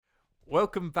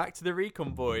Welcome back to the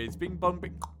Recon Boys. Bing bong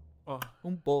bing. Oh,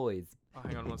 Boys.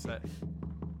 hang on one sec.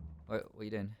 What are you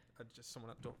doing? Just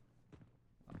someone at the door.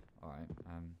 All right.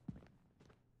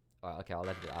 All right. Okay. I'll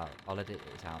edit it out. I'll edit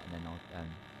it out, and then I'll.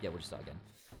 Yeah, we'll just start again.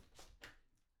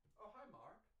 Oh, hi,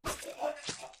 Mark.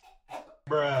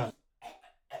 Bruh.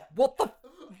 What the?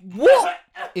 What?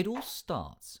 It all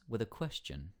starts with a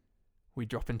question, We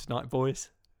drop in tonight, boys.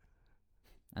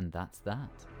 and that's that.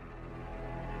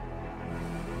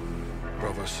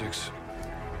 Bravo 6.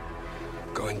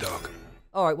 Going dark.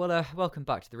 All right. Well, welcome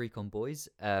back to the Recon Boys.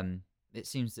 It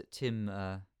seems that Tim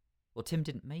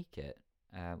didn't make it,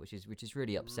 which is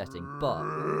really upsetting. But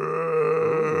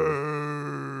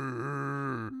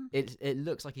it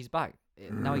looks like he's back.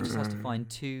 Now he just has to find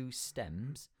 2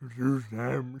 stems,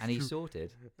 and he's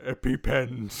sorted.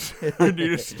 EpiPens. I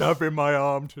need a stab in my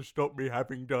arm to stop me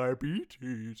having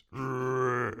diabetes.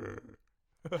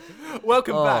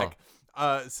 Welcome back.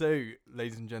 So,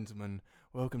 ladies and gentlemen,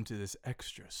 welcome to this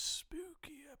extra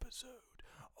spooky episode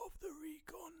of the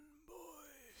Recon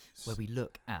Boys. Where we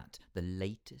look at the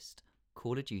latest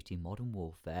Call of Duty Modern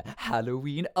Warfare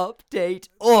Halloween update.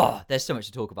 Oh, there's so much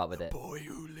to talk about with it. Boy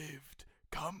who lived,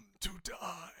 come to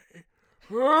die.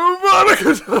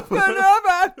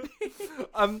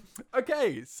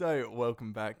 Okay, so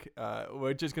welcome back.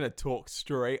 We're just gonna talk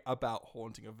straight about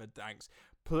Haunting of Verdansk.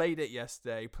 Played it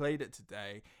yesterday, played it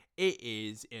today. It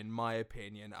is, in my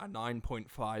opinion, a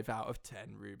 9.5 out of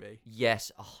 10, Ruby. Yes,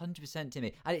 100%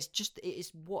 Timmy. And it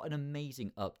is what an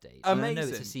amazing update. I know it's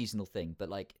Amazing. a seasonal thing, but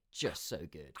like just so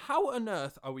good. How on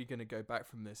earth are we gonna go back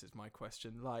from this? Is my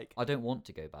question. Like, I don't want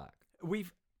to go back.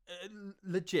 we've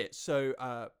legit. So,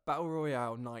 Battle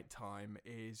Royale nighttime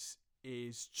is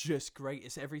just great.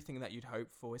 It's everything that you'd hope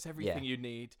for. It's everything you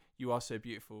need. You are so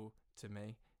beautiful to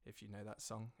me. If you know that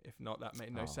song, if not, that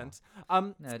made no sense.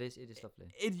 No, it is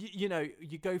lovely.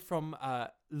 You go from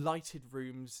lighted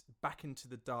rooms back into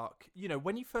the dark. You know,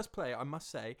 when you first play it, I must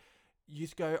say, you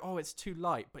go, oh, it's too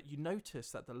light, but you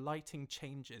notice that the lighting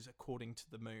changes according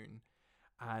to the moon,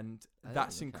 and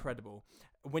that's okay. incredible.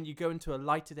 When you go into a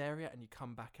lighted area and you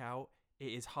come back out,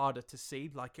 it is harder to see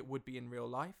like it would be in real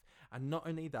life. And not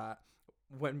only that,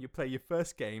 when you play your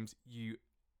first games, you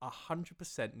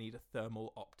 100% need a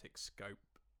thermal optic scope.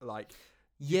 Like,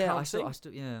 Yeah, can't see. I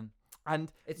still, yeah.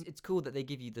 And It's cool that they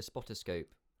give you the spotter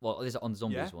scope. Well, this is on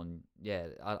Zombies Yeah. one. Yeah,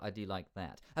 I do like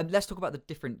that. Let's talk about the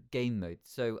different game modes.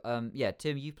 So, yeah,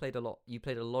 Tim, you played a lot. You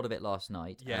played a lot of it last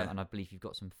night. Yeah. And I believe you've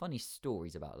got some funny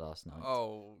stories about last night.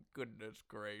 oh goodness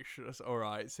gracious! All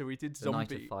right, so we did the night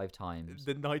zombie. of 5 times.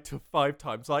 The night of 5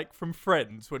 times, like from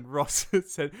Friends, when Ross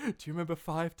said, "Do you remember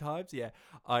 5 times?" Yeah,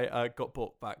 I got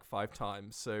bought back 5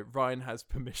 times. So Ryan has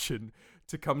permission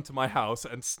to come to my house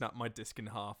and snap my disc in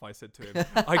half. I said to him.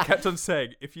 I kept on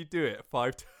saying, "If you do it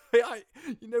 5 times."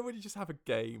 You know when you just have a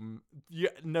game,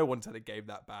 no one's had a game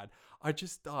that bad. I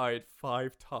just died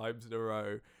 5 times in a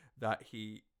row. That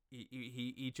he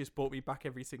just brought me back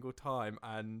every single time,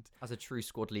 and As a true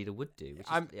squad leader would do. Which is,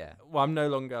 I'm yeah. well, I'm no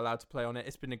longer allowed to play on it.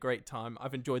 It's been a great time.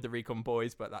 I've enjoyed the Recon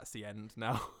Boys, but that's the end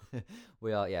now.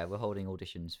 We're holding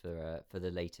auditions for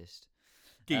the latest.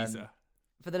 Geezer.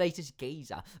 For the latest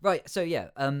geezer. Right, so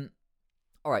yeah,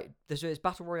 all right, so it's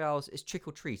Battle Royales, it's Trick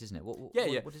or Treat, isn't it?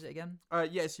 Yeah. What is it again?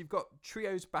 Yes, you've got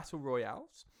Trios Battle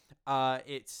Royales.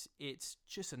 It's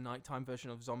just a nighttime version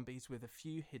of Zombies with a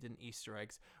few hidden Easter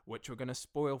eggs, which we're going to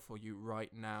spoil for you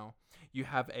right now. You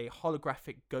have a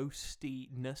holographic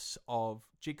ghostiness of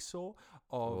Jigsaw,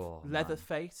 of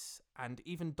Leatherface, and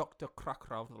even Dr.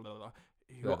 Krakow.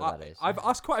 Whoever that is. I've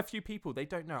asked quite a few people. They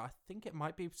don't know. I think it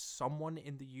might be someone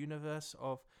in the universe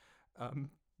of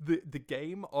the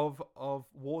game of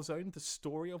Warzone, the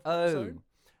story of Warzone.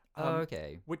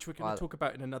 Okay. Which we're going to talk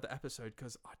about in another episode,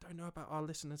 because I don't know about our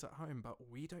listeners at home, but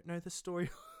we don't know the story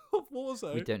of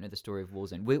Warzone. We don't know the story of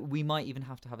Warzone. We might even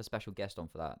have to have a special guest on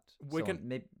for that. We're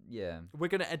gonna We're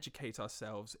going to educate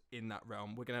ourselves in that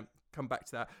realm. We're going to come back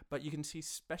to that, but you can see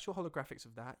special holographics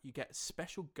of that. You get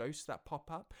special ghosts that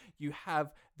pop up. You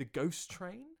have the ghost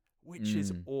train, which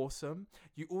is awesome.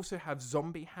 You also have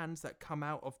zombie hands that come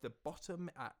out of the bottom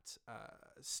at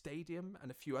Stadium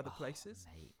and a few other places.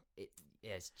 Mate,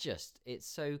 it's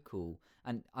so cool,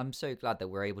 and I'm so glad that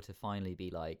we're able to finally be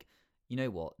like, you know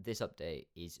what, this update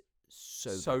is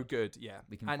so good. Yeah,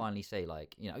 we can finally say,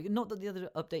 like, you know, not that the other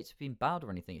updates have been bad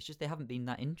or anything, it's just they haven't been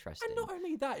that interesting. And not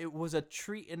only that, it was a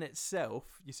treat in itself.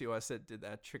 You see what I said, did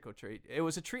there? Trick or treat. It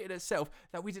was a treat in itself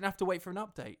that we didn't have to wait for an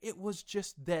update. It was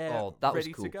just there, that was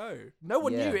ready cool. to go. No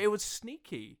one Yeah. knew. It was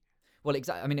sneaky. Well,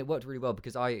 exactly. I mean, it worked really well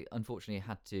because I unfortunately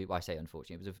had to. Well, I say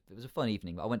unfortunately, it was a fun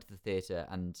evening. But I went to the theatre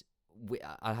and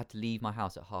I had to leave my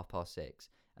house at 6:30,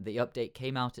 and the update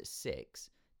came out at 6.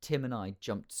 Tim and I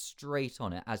jumped straight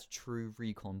on it as true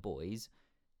recon boys,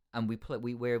 and we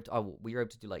were able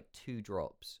to do like 2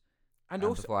 drops, And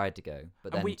also, before I had to go.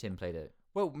 But then Tim played it.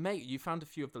 well, mate, you found a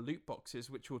few of the loot boxes,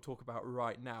 which we'll talk about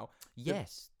right now.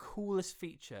 Yes. The coolest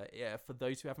feature, for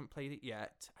those who haven't played it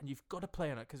yet, and you've got to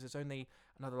play on it because there's only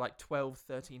another like 12,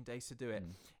 13 days to do it,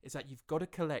 is that you've got to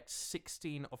collect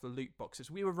 16 of the loot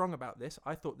boxes. We were wrong about this.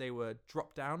 I thought they were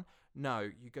drop down. No,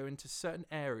 you go into certain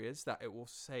areas that it will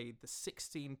say the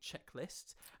 16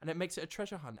 checklists, and it makes it a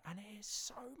treasure hunt, and it is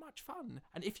so much fun.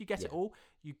 And if you get it all,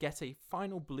 you get a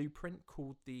final blueprint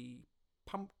called the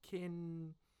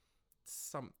pumpkin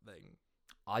something.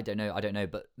 I don't know,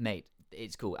 but mate,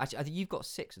 it's cool. Actually, I think you've got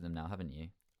 6 of them now, haven't you?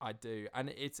 I do, and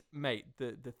it's, mate,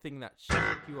 the thing that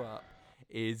shut you up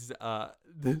is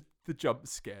the jump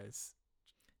scares.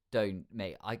 Don't,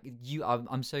 mate.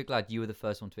 I'm so glad you were the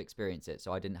first one to experience it,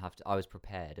 so I didn't have to. I was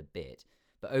prepared a bit,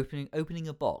 but opening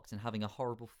a box and having a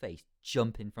horrible face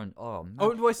jump in front. Oh man!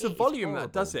 Oh, well, it's the It is volume that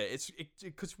horrible. does it. It's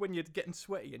because when you're getting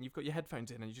sweaty and you've got your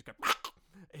headphones in and you just go,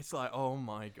 it's like, oh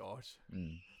my gosh.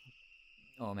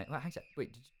 Oh mate,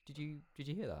 wait, did you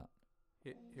hear that?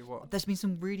 Hear what? There's been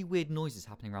some really weird noises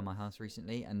happening around my house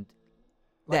recently, and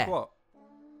Like there, what?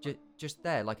 just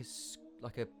there, like a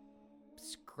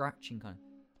scratching kind of.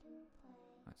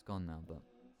 It's gone now, but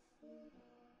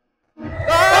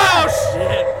Oh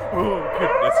shit! Oh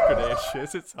goodness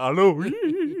gracious! It's Halloween.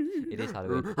 it is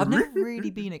Halloween. I've never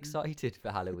really been excited for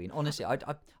Halloween. Honestly,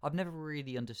 I've never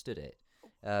really understood it.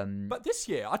 But this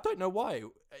year, I don't know why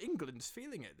England's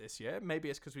feeling it this year. Maybe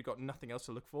it's because we've got nothing else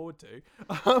to look forward to.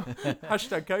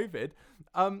 Hashtag COVID.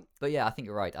 But yeah, I think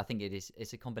you're right. I think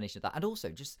it's a combination of that, and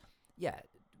also just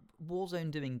Warzone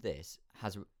doing this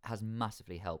has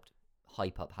massively helped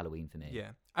hype up Halloween for me. Yeah,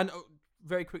 and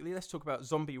very quickly, let's talk about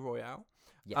Zombie Royale.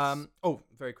 Yes.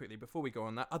 Very quickly, before we go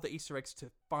on that, other Easter eggs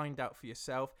to find out for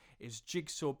yourself is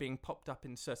Jigsaw being popped up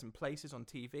in certain places on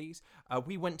TVs.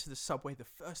 We went to the subway. The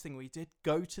first thing we did,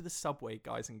 go to the subway,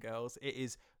 guys and girls. It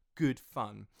is good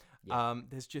fun. Yeah.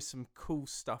 There's just some cool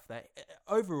stuff there.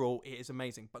 Overall, it is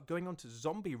amazing. But going on to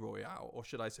Zombie Royale, or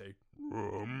should I say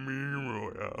Zombie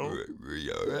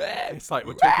Royale? It's like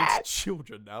we're talking to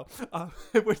children now.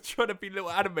 We're trying to be little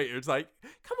animators. Like,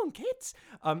 come on, kids.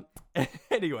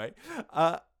 Anyway,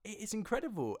 it is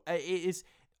incredible. It is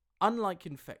unlike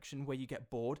Infection, where you get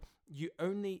bored.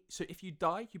 So if you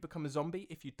die, you become a zombie.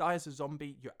 If you die as a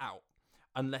zombie, you're out,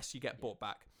 unless you get brought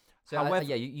back. So However,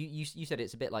 you said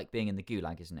it's a bit like being in the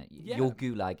gulag, isn't it? Yeah. Your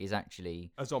gulag is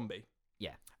actually a zombie.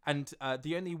 Yeah. And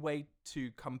the only way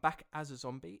to come back as a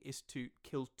zombie is to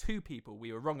kill 2 people.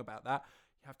 We were wrong about that.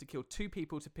 You have to kill 2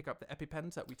 people to pick up the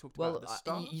EpiPens that we talked about at the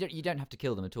start. you don't have to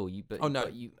kill them at all. Oh, no.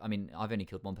 I mean, I've only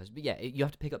killed one person, but yeah, you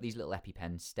have to pick up these little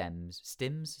EpiPen stems,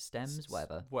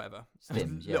 whatever.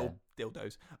 Stims, yeah. Little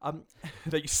dildos.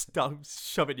 That you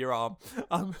shove in your arm.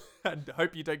 And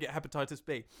hope you don't get hepatitis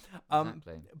B.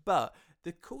 Exactly. But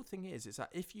the cool thing is that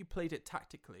if you played it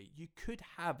tactically, you could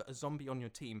have a zombie on your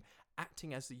team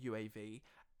acting as the UAV,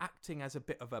 acting as a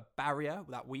bit of a barrier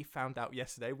that we found out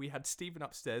yesterday. We had Stephen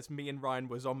upstairs, me and Ryan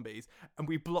were zombies, and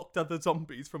we blocked other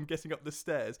zombies from getting up the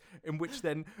stairs, in which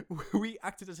then we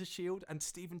acted as a shield, and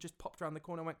Stephen just popped around the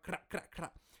corner and went crack, crack,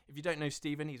 crack. If you don't know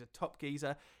Stephen, he's a top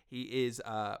geezer. He is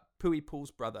Pooey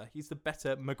Paul's brother. He's the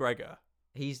better McGregor.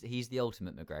 He's the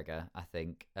ultimate McGregor, I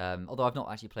think. Although I've not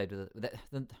actually played with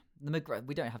the McGregor.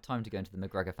 We don't have time to go into the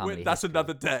McGregor family. That's history.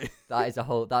 another day. That is a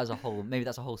whole. Maybe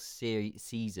that's a whole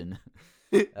season.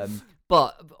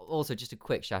 But also just a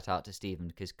quick shout out to Stephen,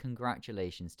 because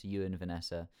congratulations to you and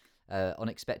Vanessa on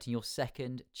expecting your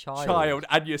second child.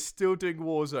 And you're still doing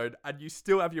Warzone, and you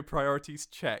still have your priorities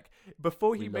check.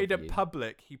 Before he We made love it you.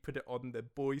 public, he put it on the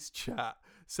boys' chat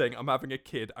saying, "I'm having a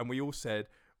kid," and we all said,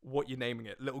 "What you naming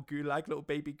it? Little Gulag, little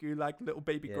baby Gulag, little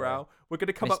baby Yeah. Growl." We're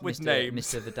gonna come up with Mr.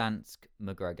 names. Mr. Verdansk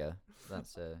McGregor.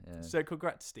 That's yeah. So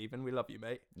congrats, Stephen. We love you,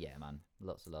 mate. Yeah, man.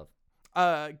 Lots of love.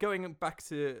 Going back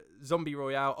to Zombie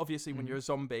Royale, obviously when you're a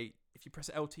zombie, if you press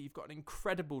LT, you've got an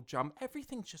incredible jump.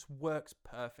 Everything just works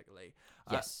perfectly.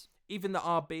 Yes. Even the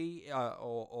RB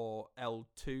or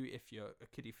L2 if you're a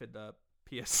kiddie fiddler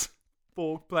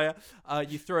PS4 player,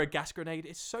 you throw a gas grenade.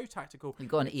 It's so tactical. You've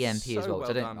got an It's EMP as so well.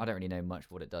 So done. I don't really know much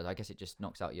what it does. I guess it just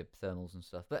knocks out your thermals and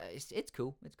stuff. But it's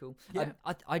cool. It's cool. Yeah.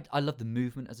 I love the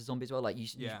movement as a zombie as well. Like you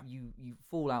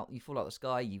fall out the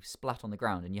sky, you splat on the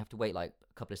ground, and you have to wait like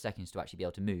a couple of seconds to actually be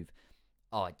able to move.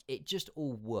 Oh, it just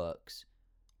all works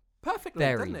Perfectly,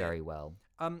 very doesn't it? very well.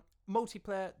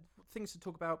 Multiplayer things to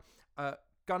talk about.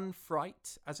 Gun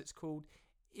Fright, as it's called,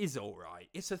 is all right.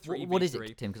 It's a 3v3. What is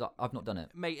it, Tim? Because I've not done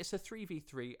it. Mate, it's a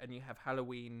 3v3, and you have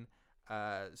Halloween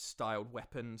styled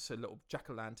weapons, so little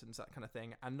jack-o'-lanterns, that kind of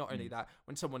thing. And not only that,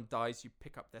 when someone dies, you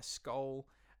pick up their skull,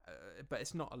 but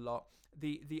it's not a lot.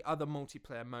 The other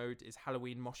multiplayer mode is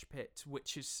Halloween Mosh Pit,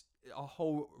 which is a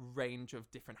whole range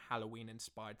of different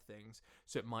Halloween-inspired things.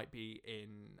 So it might be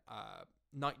in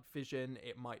night vision,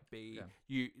 it might be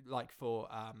you like for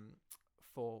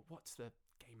what's the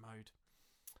game mode?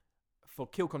 For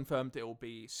Kill Confirmed, it will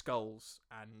be skulls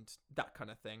and that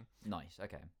kind of thing. Nice,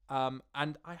 okay.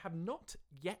 And I have not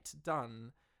yet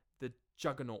done the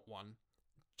Juggernaut one.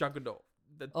 Juggernaut.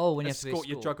 When you have to escort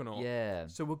your Juggernaut. Yeah.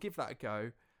 So we'll give that a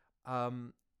go.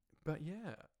 But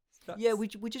yeah. Yeah, we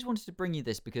just wanted to bring you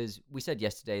this because we said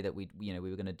yesterday that we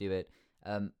were going to do it.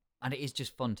 And it is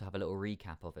just fun to have a little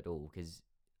recap of it all because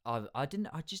I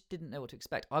just didn't know what to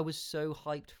expect. I was so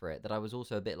hyped for it that I was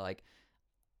also a bit like,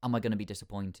 am I going to be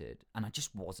disappointed? And I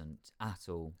just wasn't at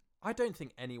all. I don't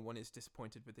think anyone is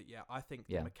disappointed with it yet. I think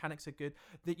the mechanics are good.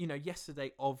 That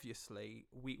yesterday, obviously,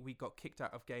 we got kicked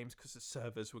out of games because the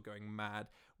servers were going mad,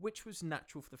 which was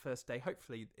natural for the first day.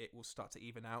 Hopefully, it will start to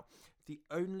even out. The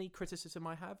only criticism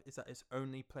I have is that it's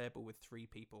only playable with 3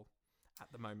 people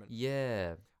at the moment.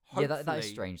 Yeah. That is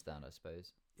strange, then, I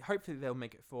suppose. Hopefully, they'll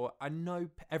make it 4. I know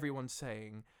everyone's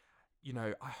saying,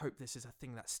 I hope this is a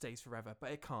thing that stays forever,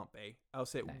 but it can't be,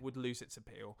 else it would lose its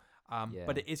appeal.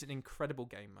 But it is an incredible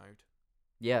game mode.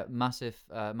 Yeah, massive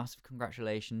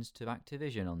congratulations to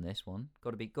Activision on this one.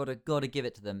 Got to give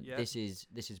it to them. Yeah. This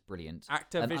is brilliant.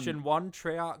 Activision 1,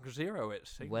 Treyarch 0. It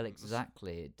seems. Well,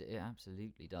 exactly. It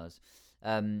absolutely does.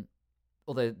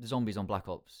 Although the zombies on Black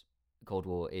Ops Cold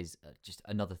War is just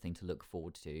another thing to look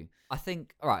forward to. I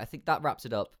think that wraps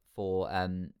it up for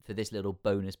this little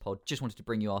bonus pod. Just wanted to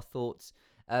bring you our thoughts.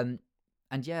 And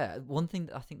yeah, one thing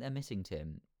that I think they're missing,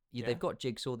 Tim. They've got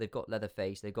Jigsaw, they've got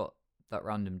Leatherface, they've got that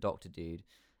random doctor dude.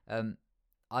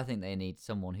 I think they need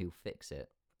someone who'll fix it.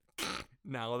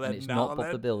 Now then, and it's not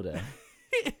Bob the Builder.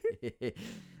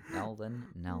 Now then.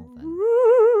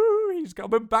 He's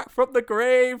coming back from the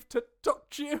grave to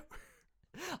touch you.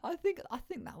 I think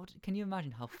that would. Can you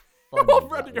imagine how funny I'm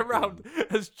running around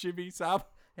as Jimmy Sam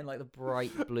in like the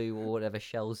bright blue or whatever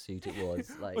shell suit it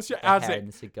was, like what's your the hair Azit? and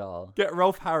the cigar. Get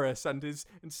Rolf Harris, and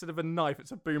instead of a knife,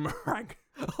 it's a boomerang.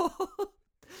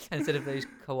 And instead of those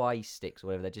kawaii sticks or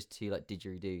whatever, they're just 2 like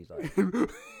didgeridoos. Like.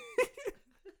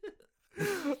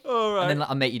 All right. And then,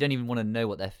 like, mate, you don't even want to know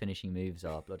what their finishing moves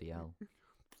are. Bloody hell.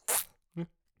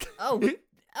 Oh,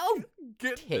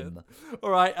 Tim. All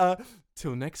right.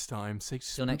 Till next time.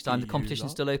 Till next time. The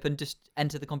competition's still open. Just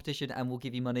enter the competition, and we'll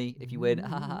give you money if you win.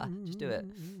 Just do it.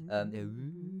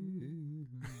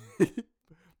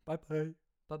 Bye bye.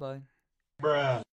 Bye bye. Bruh.